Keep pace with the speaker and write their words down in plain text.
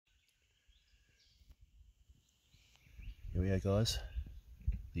Here we go, guys.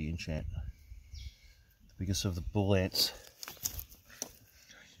 The enchant. The biggest of the bull ants.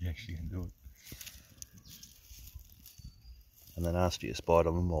 Yes, you can do it. And the nastiest bite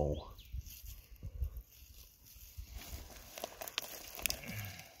of them all.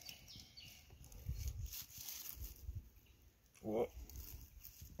 Whoa.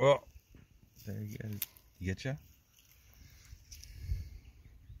 Oh, there you go. You getcha? Here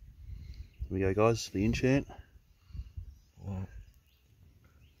we go, guys. The enchant. Whoa.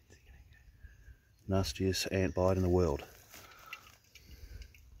 Nastiest ant bite in the world.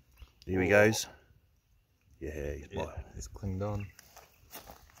 Here he goes. Yeah, he's biting. It's clinged on.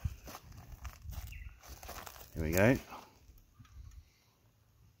 Here we go.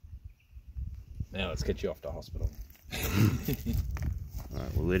 Now let's get you off to hospital.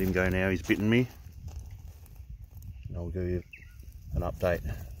 Alright, we'll let him go now. He's bitten me. And I'll give you an update.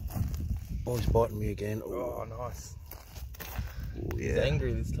 Oh, he's biting me again. Oh, nice. Oh, yeah. He's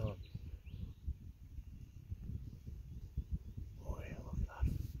angry this time. Oh, yeah, look at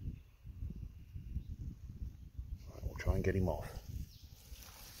that. Alright, we'll try and get him off.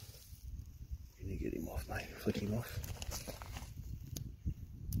 Can you get him off, mate? Flick him off.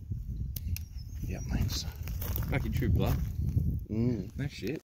 Yeah, mates. Fucking true blood. Mm. No shit.